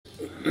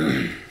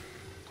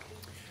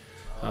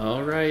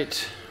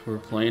Alright, we're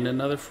playing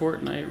another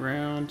Fortnite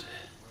round.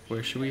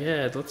 Where should we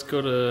head? Let's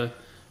go to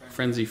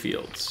Frenzy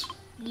Fields.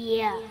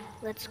 Yeah,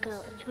 let's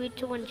go. 3,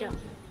 2, 1, jump.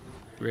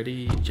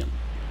 Ready, jump.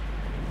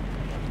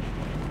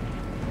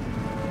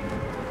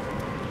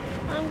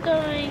 I'm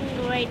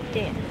going right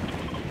there.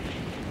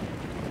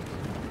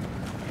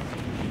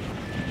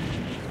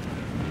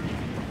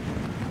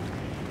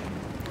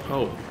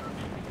 Oh,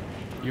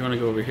 you want to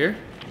go over here?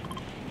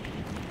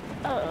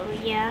 Oh,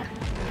 yeah.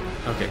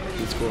 Okay,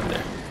 let's go over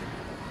there.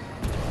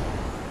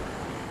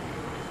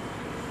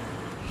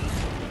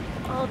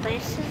 Oh,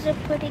 this is a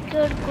pretty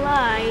good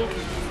glide.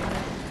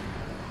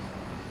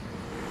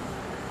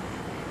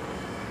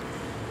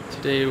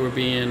 Today we're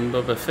being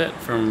Boba Fett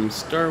from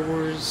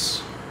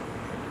StarWars.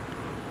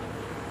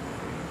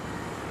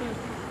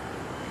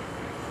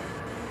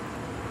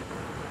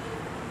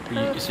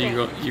 So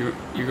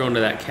you're going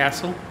to that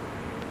castle?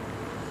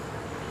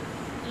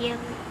 Yep.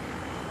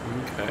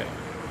 Okay.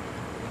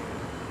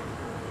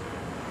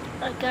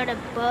 I got a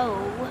bow.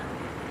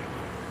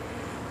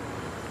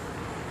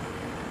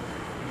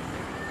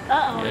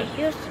 Uh-oh,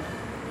 Yeah.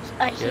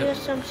 I hear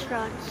some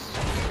shots.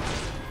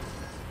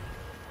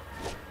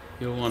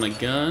 You'll want a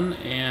gun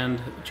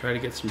and try to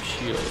get some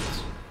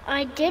shields.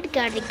 I did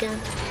got a gun.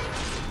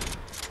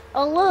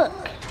 Oh,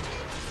 look.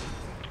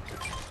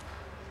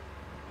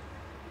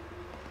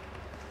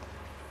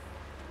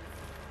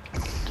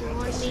 Do you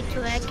want me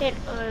to hack it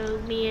or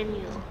me and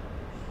you?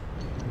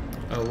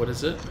 Oh, what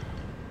is it?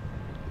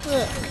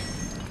 Look.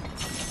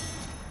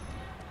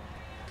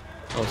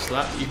 Oh,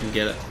 slap, you can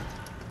get it.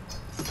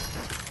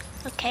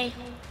 Okay.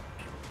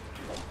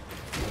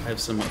 I have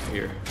some up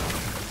here.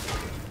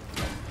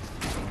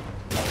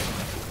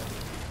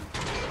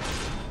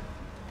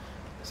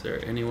 Is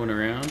there anyone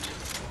around?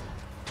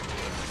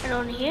 I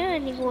don't hear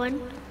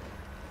anyone.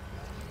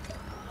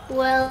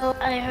 Well,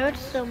 I heard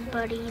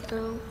somebody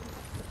though.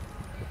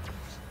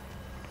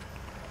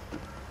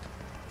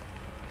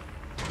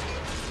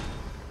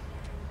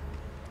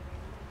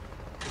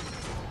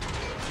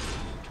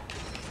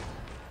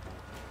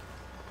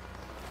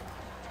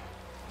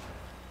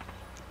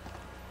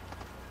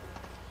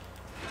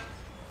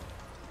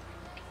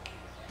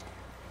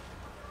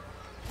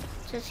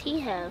 What does he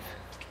have?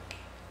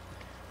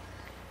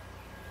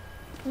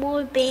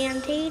 More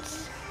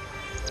band-aids?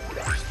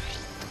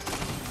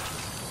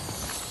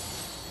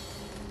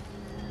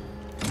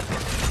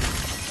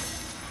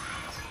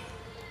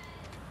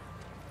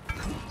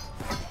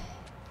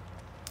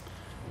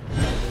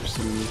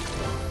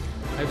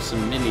 I have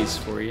some minis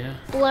for you.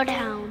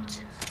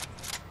 Bloodhounds.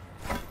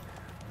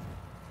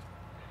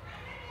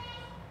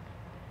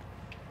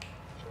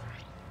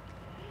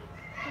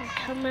 I'm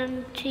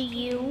coming to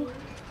you.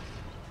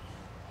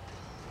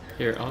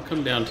 Here, I'll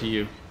come down to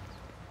you.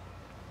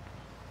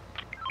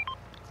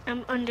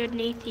 I'm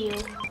underneath you.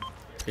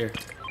 Here,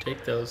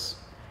 take those.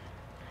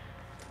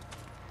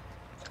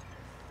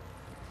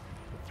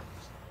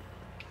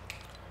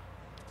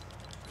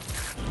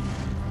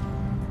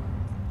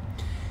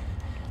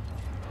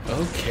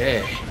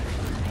 Okay.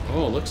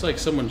 Oh, looks like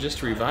someone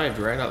just revived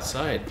right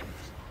outside.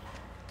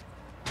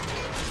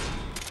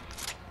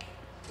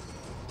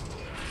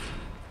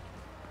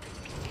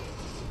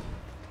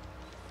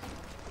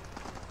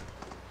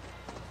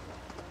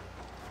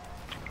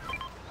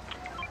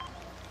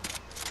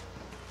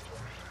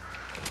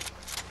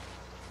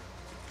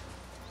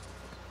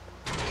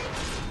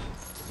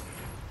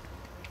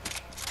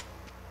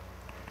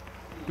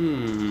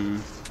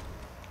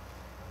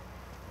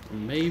 A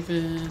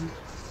Maven,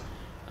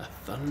 a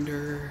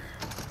Thunder.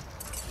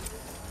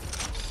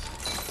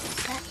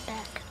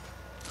 Back.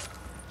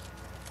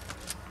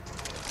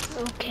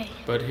 Okay.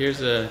 But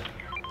here's a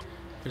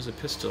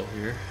pistol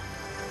here.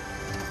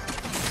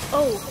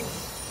 Oh,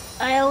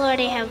 I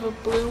already have a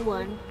blue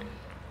one.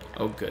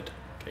 Oh, good.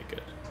 Okay,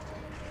 good.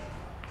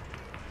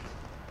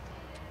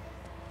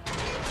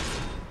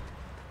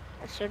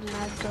 I should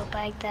not go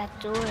back that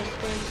door,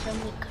 then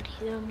someone could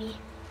hear me.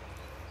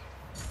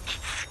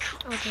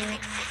 Okay.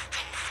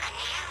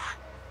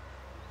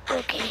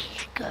 Okay,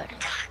 good.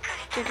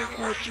 Did it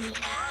help me?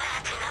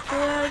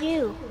 Where are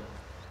you?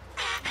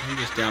 I'm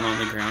just down on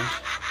the ground.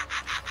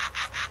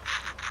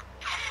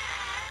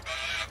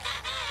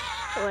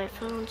 Oh, I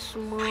found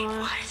some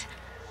more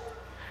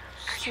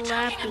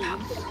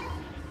slappies.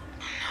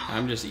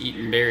 I'm just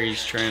eating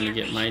berries trying to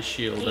get my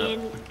shield up.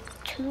 And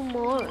 2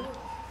 more.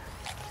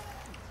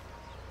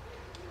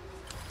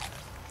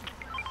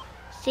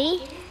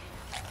 See?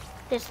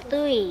 There's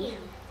 3.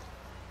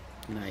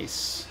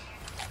 Nice.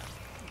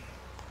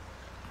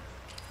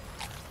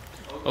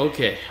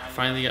 Okay,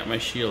 finally got my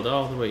shield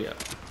all the way up.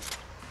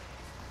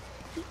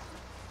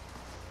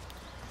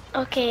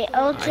 Okay,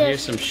 I hear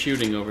some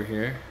shooting over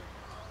here.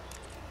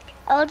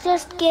 I'll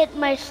just get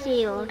my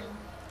shield.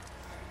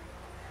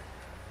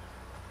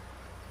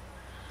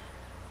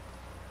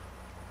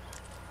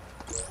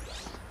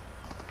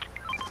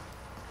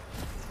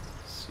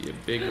 See a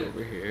big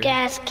over here.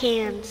 Gas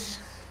cans.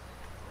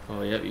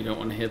 Oh, yep, you don't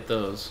want to hit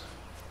those.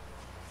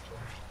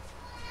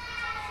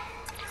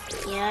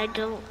 Yeah, I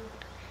don't.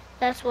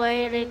 That's why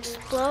it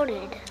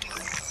exploded.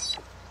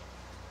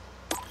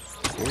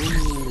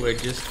 Ooh, I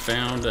just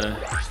found a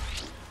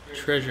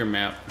treasure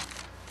map.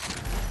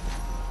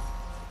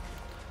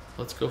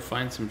 Let's go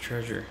find some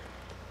treasure.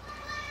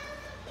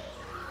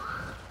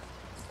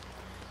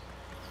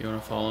 You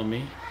want to follow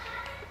me?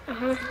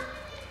 Uh-huh.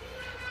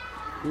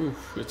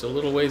 Oof, it's a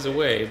little ways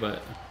away,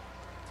 but...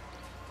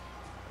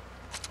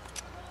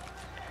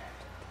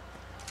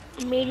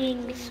 I'm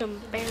eating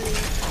some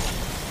berries.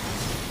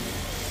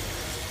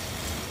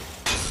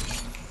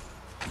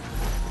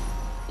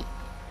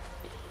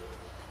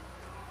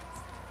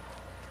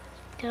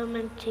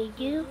 Coming to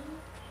you.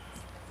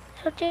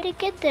 How did it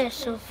get there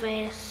so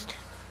fast?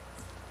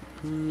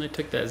 I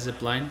took that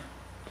zip line.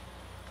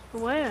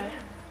 Where?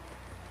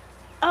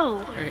 Oh.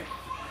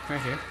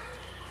 Right here.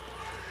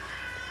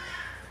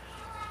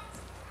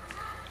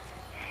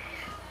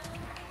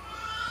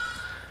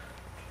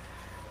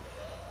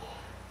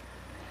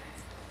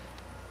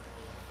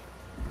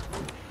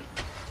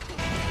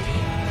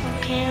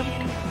 Okay.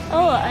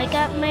 Oh, I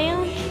got my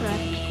own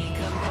truck.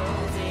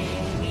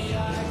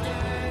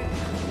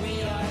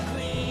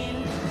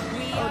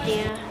 Oh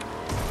dear.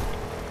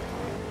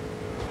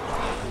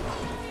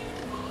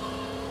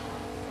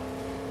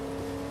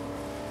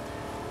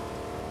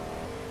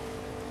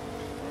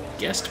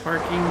 Guest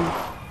parking.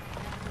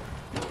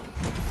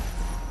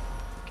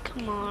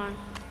 Come on.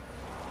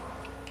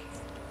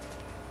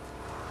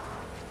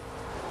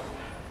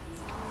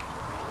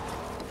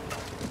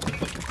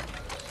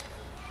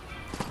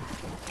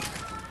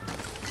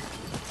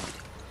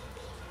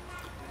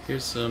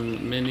 Here's some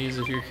minis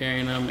if you're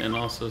carrying them, and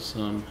also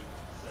some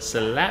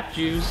slap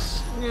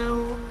juice.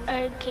 No,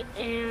 I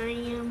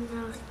am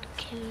not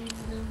carrying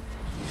them.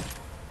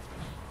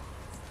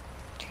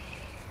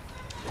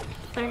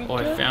 Oh,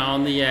 I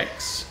found the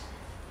X.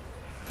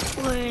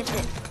 Where is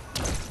it?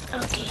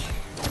 Okay.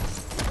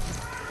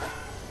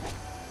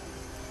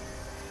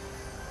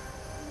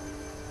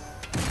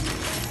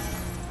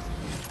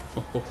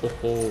 Ho, ho, ho,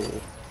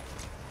 ho.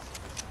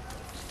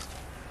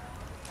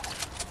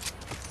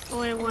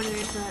 Oh, I wanted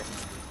that.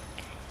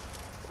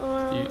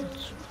 Oh,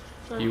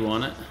 You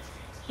want it?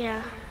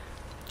 yeah.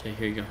 Okay,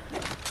 here you go.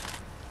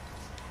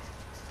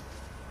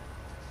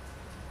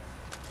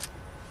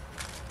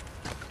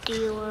 Do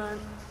you want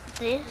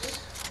this?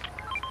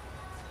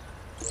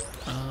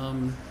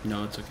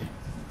 No, it's okay.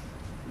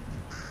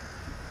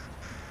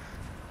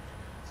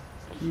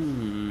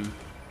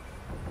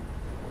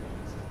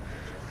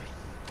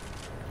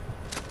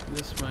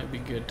 This might be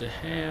good to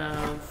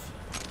have.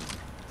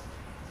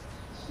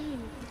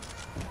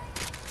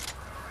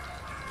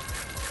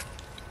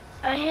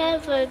 I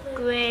have a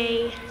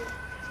gray.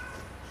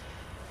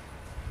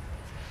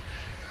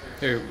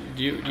 Here,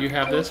 do you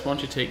have this? Why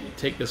don't you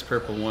take this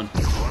purple one?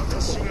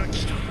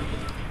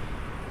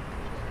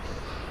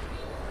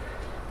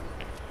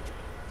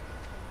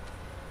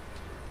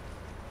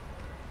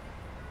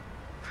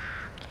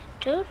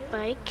 Dirt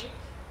bike.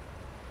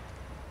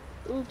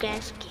 Ooh,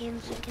 gas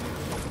cans again.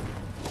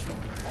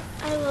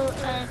 I will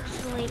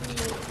actually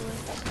take one.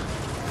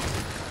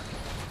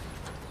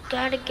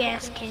 Got a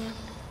gas can.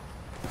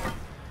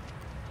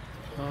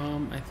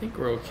 I think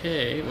we're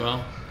okay.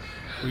 Well,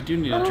 we do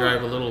need to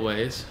drive a little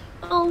ways.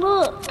 Oh,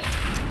 look!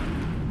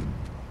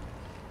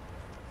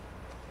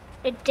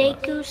 A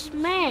Deku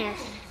Smash.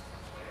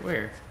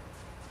 Where?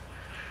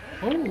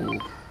 Oh,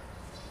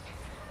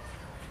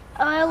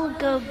 I will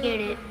go get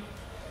it.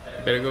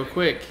 better go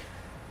quick.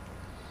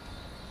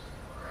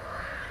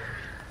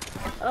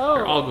 Oh.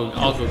 Or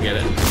I'll go get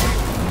it.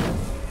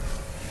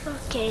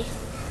 Okay.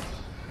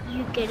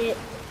 You get it.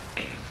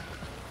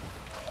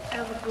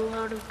 I will go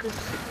out of good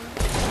stuff.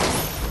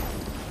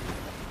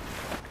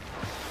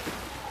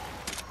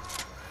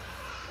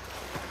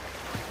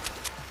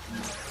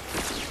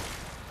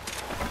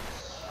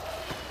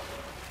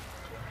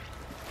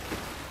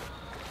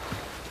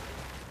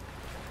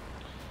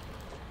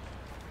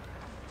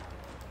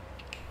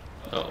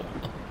 Oh.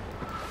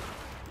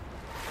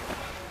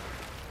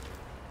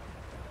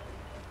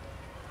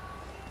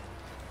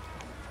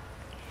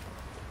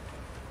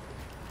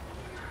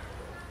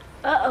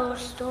 Uh-oh,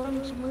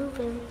 storm's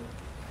moving.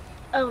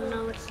 Oh,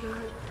 no, it's not.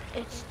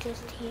 It's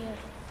just here.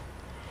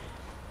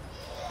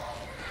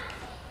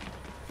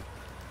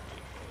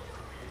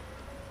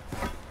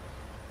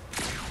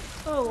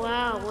 Oh,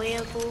 wow, we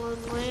have a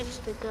long ways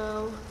to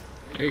go.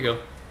 There you go.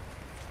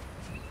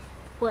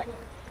 What?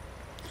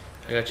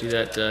 I got you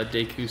that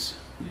Deku.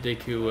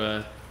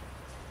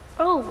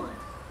 Oh!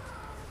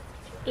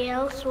 Yeah,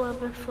 I'll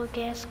swap it for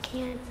gas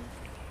can.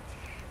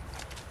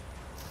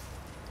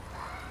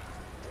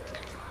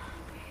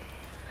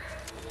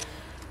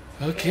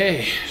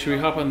 Okay, should we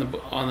hop on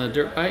the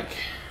dirt bike?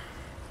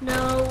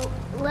 No,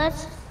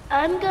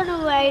 I'm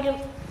gonna ride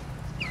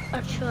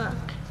a truck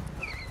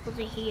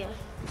over here.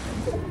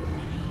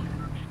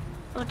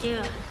 Oh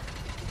dear.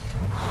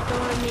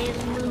 Storm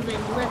is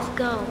moving. Let's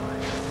go.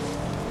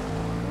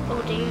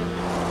 Oh dear.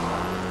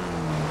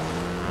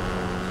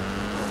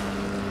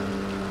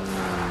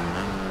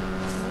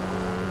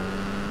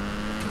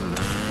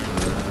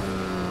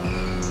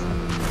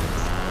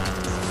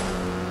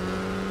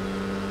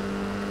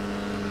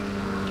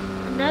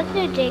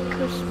 another day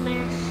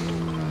Christmas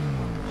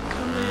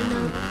coming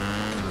up.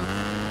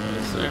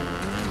 Is there?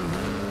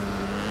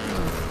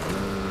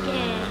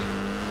 Yeah.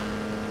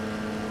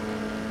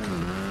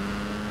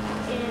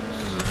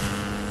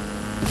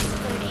 It's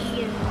right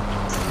here.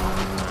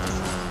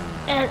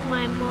 At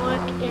my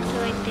mark, it's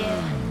right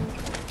there.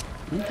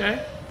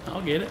 Okay,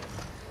 I'll get it.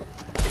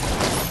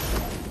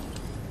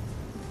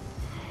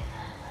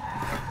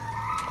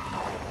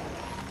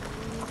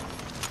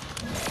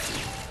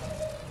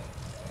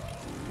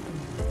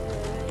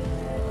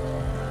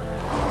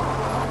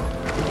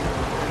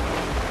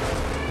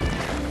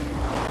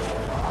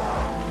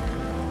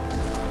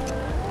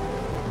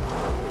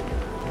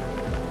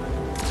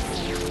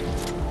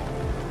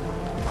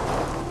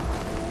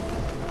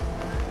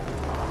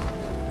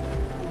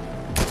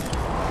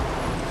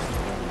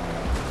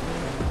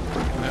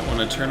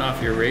 Turn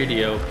off your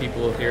radio,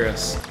 people will hear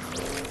us.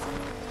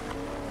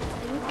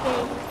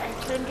 Okay, I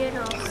turned it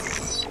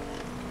off.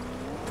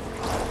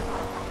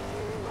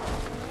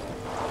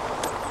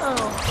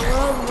 Oh,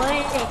 wrong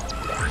way.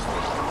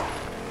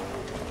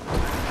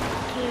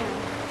 Here.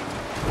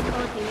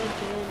 Oh, dear.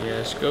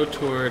 Yes, go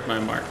toward my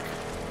mark.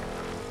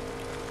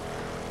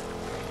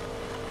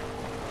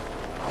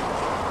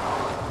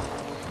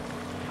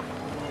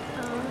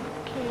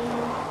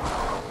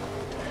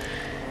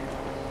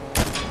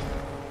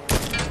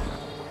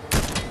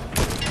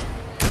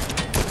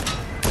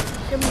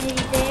 Somebody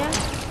there?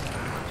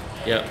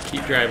 Yep,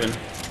 keep driving.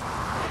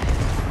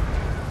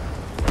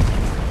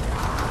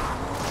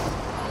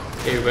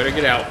 Okay, we better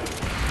get out.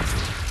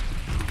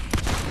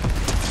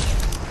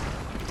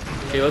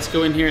 Okay, let's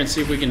go in here and see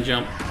if we can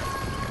jump.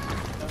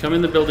 Come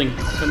in the building.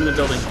 Come in the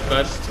building,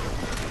 bud.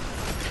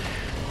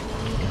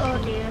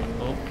 Oh dear.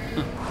 Oh.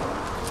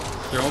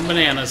 Throwing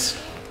bananas.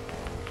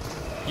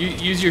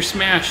 Use your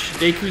smash,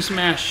 Deku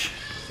smash,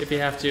 if you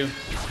have to.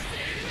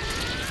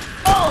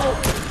 Oh!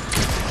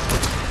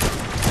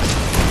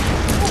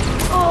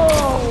 Oh!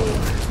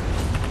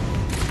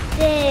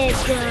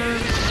 There,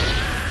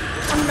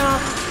 I'm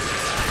not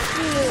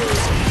cool.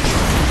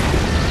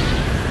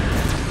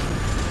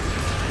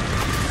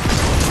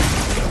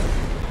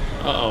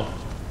 Uh-oh.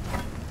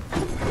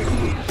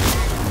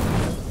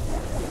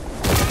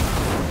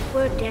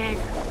 We're dead.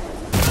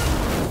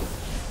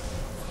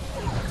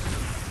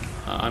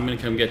 I'm gonna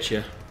come get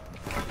you.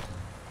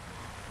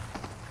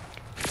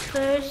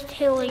 First,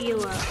 heal you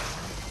up.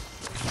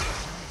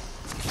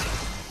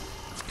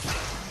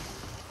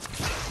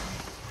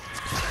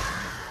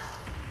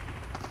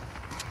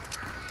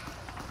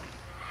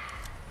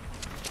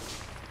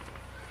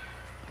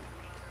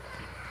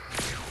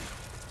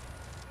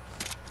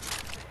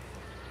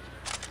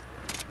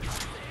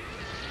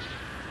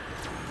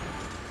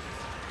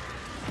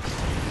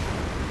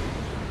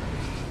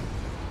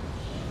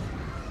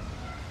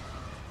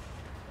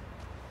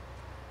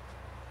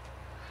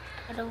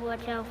 Gotta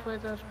watch out for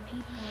those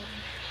people.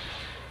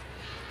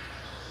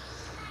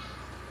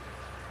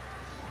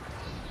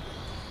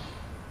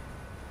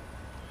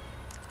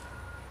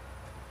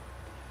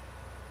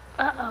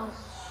 Uh-oh.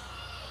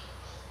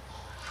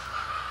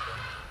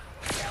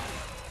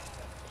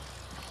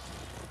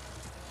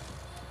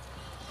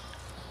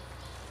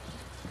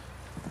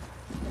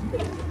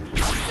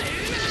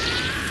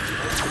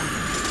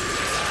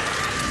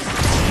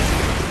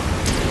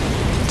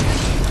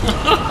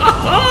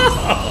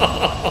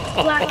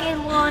 Rocket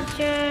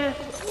launcher.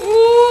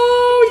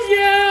 Oh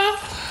yeah.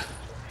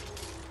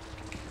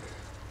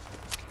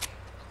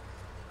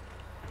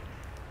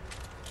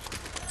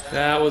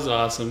 That was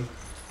awesome.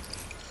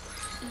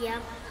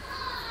 Yep.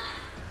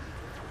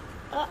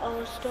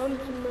 Uh-oh,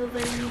 storm's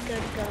moving. You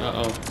gotta go.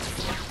 Uh-oh.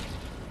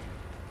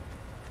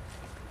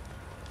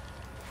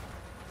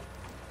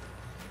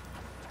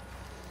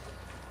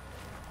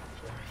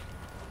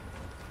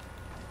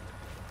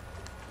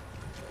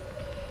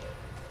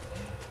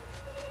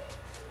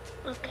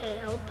 Okay,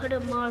 I'll put a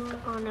mark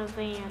on a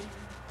van.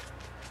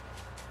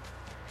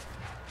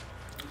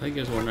 I think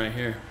there's one right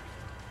here.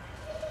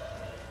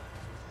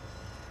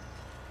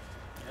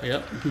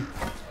 Yep.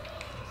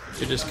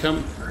 You just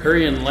come,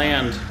 hurry and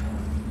land.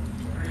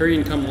 Hurry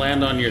and come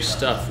land on your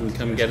stuff and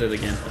come get it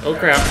again. Oh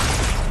crap.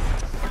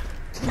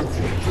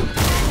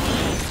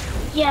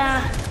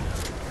 Yeah.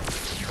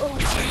 Oh,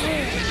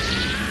 shit.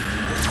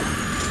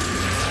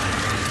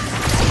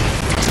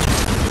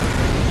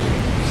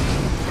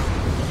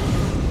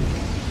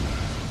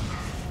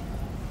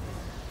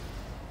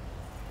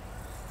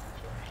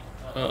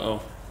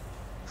 Uh-oh.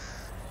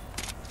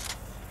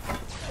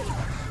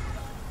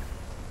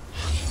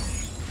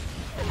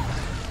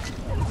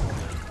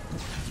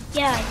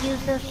 Yeah,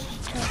 use this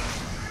to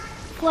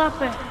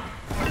flop it.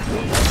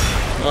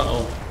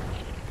 Uh-oh.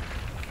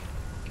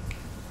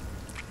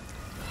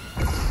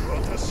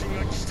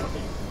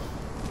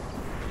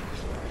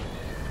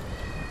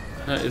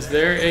 Is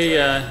there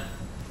a,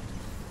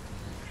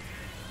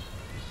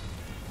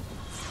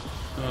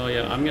 Oh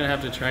yeah, I'm gonna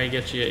have to try and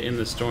get you in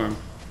the storm.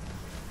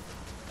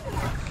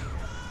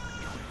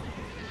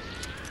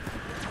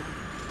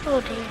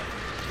 Oh dear.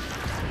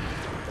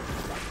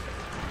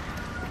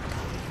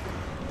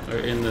 Or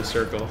in the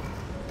circle.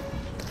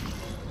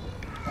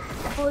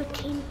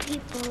 14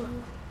 people.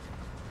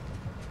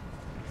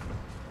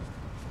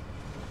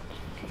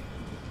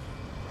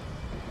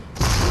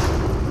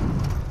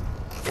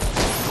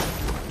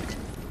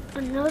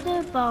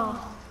 Another ball.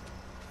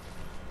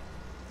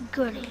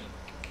 Goody.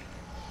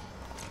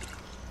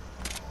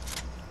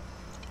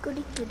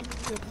 Goody, goody,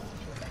 goody.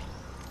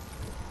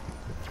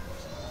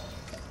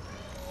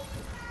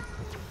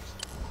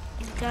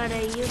 You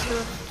gotta use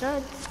those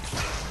studs.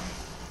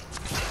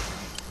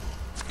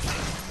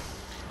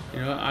 You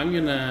know what? I'm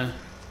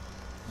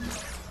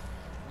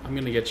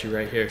gonna get you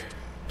right here.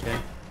 Okay.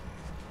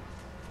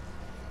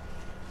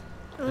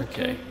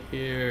 Okay.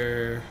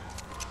 Here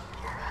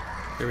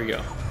we go.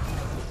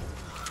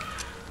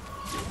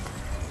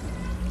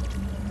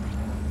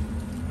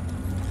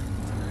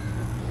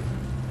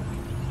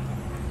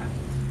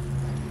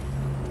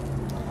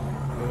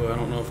 Oh, I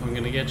don't know if I'm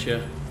gonna get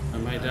you. I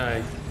might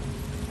die.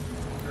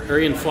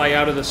 Hurry and fly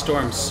out of the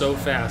storm so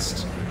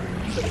fast.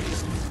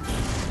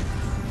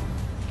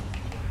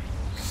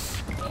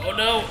 Oh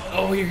no!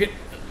 Oh, you're getting...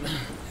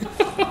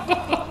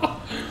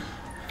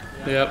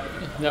 Yep,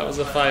 that was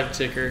a 5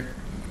 ticker.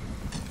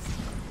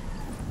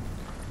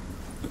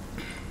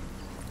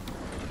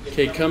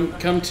 Okay,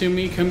 come to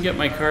me. Come get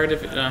my card.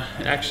 If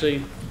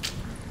actually,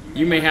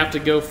 you may have to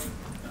go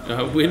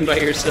win by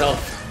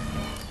yourself.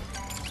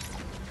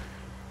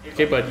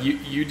 Okay, bud,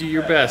 you do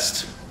your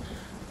best.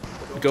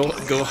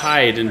 Go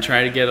hide and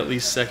try to get at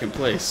least 2nd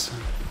place.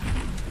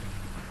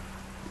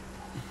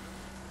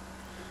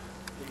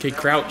 Okay,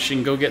 crouch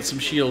and go get some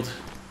shield.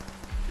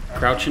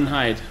 Crouch and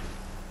hide.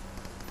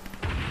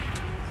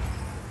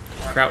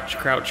 Crouch,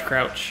 crouch,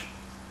 crouch.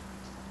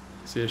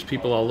 See, there's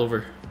people all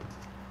over.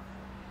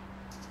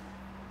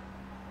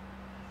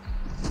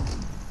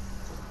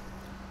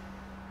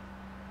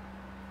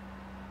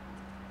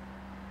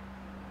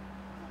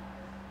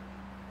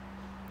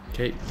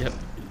 Okay, yep.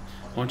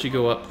 Why don't you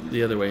go up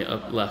the other way,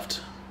 up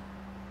left.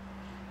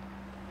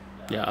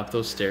 Yeah, up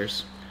those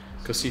stairs.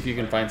 Go see if you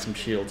can find some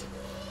shield.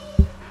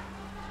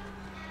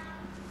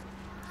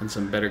 And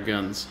some better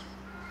guns.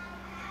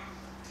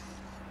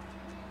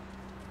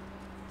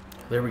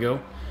 There we go.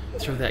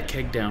 Throw that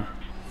keg down.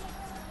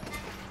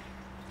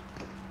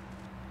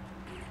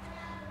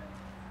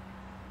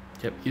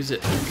 Yep, use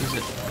it. Use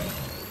it.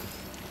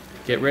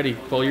 Get ready.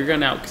 Pull your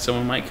gun out, because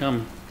someone might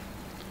come.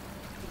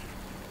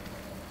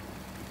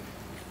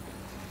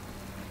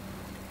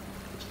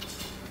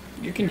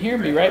 You can hear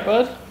me, right,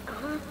 bud?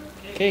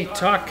 Okay,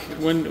 talk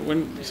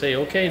when say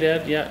okay,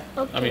 Dad. Yeah.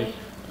 Okay. I mean.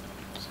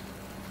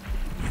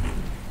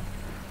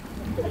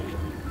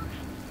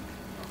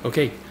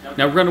 Okay,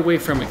 now run away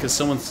from it because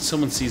someone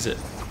sees it.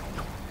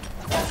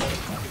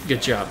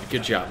 Good job,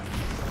 good job.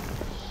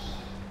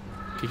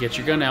 Okay, get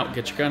your gun out,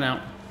 get your gun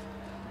out.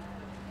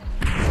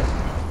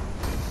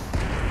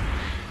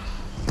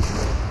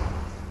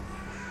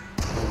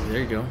 Oh,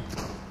 there you go.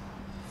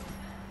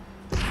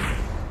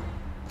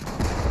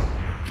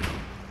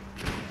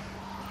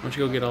 Why don't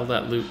you go get all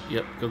that loot?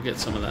 Yep, go get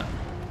some of that.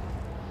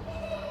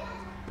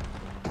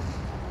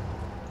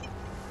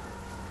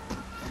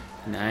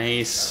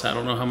 Nice. I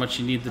don't know how much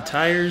you need the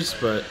tires,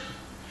 but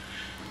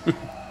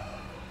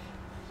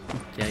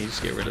yeah, you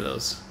just get rid of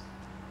those.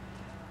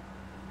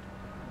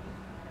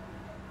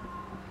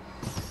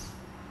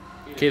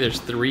 Okay, there's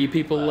 3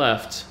 people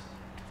left.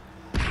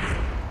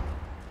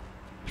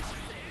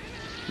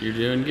 You're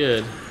doing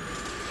good.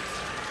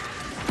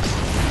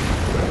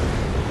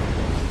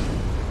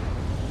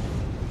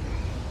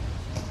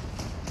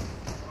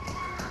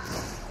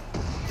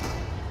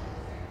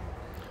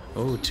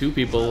 Oh, 2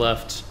 people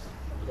left.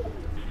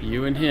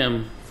 You and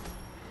him.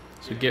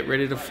 So get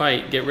ready to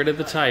fight. Get rid of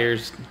the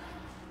tires.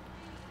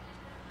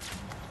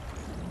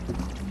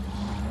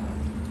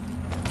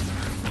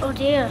 Oh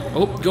dear.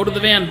 Oh, go to the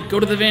van.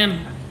 Go to the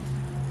van.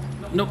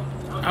 Nope.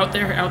 Out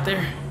there. Out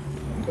there.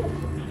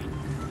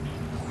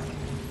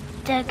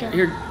 Dagger.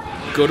 Here.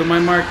 Go to my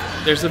mark.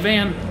 There's a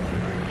van.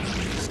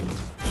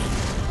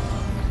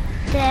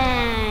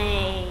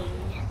 Dang.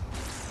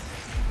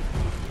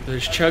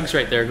 There's chugs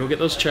right there. Go get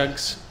those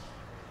chugs.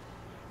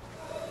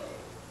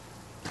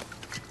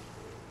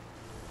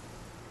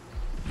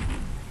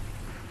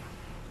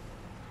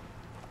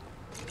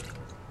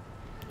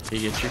 Okay,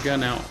 get your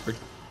gun out.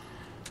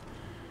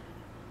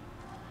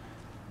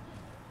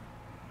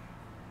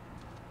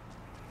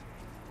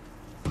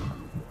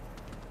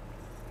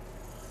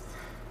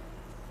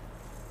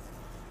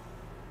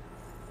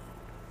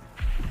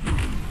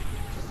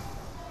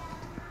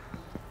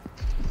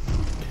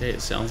 Okay,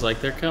 it sounds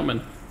like they're coming.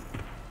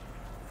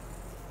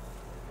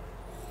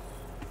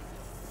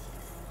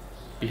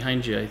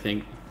 Behind you, I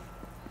think.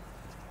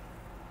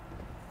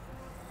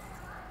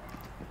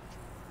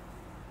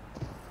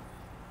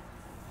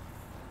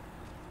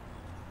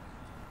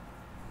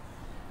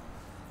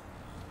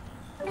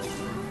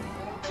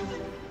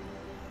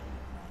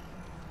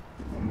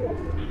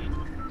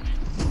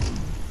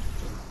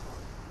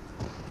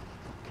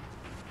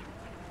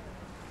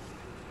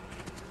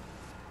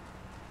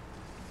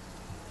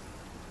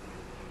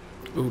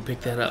 Ooh,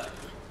 pick that up.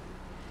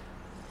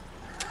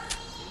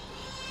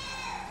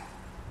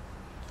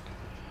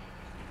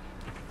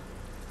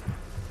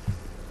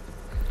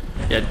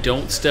 Yeah,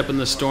 don't step in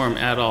the storm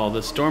at all.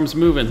 The storm's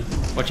moving.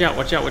 Watch out,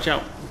 watch out, watch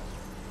out.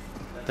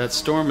 That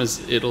storm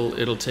is,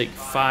 it'll take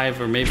 5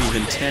 or maybe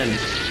even 10.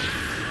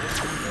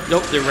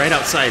 Nope, they're right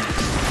outside.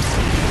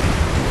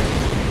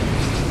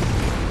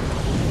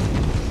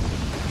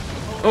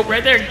 Oh,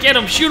 right there, get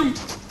him, shoot him.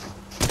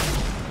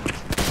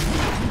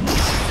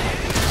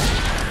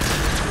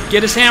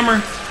 Get his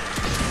hammer.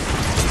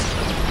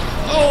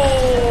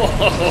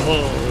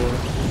 Oh!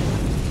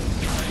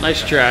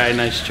 Nice try,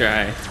 nice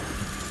try.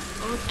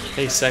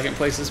 Hey, second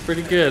place is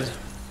pretty good.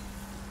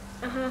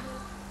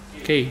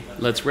 Okay,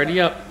 let's ready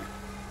up.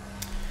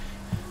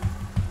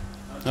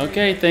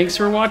 Okay, thanks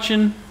for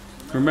watching.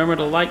 Remember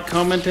to like,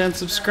 comment, and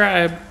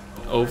subscribe.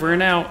 Over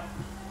and out.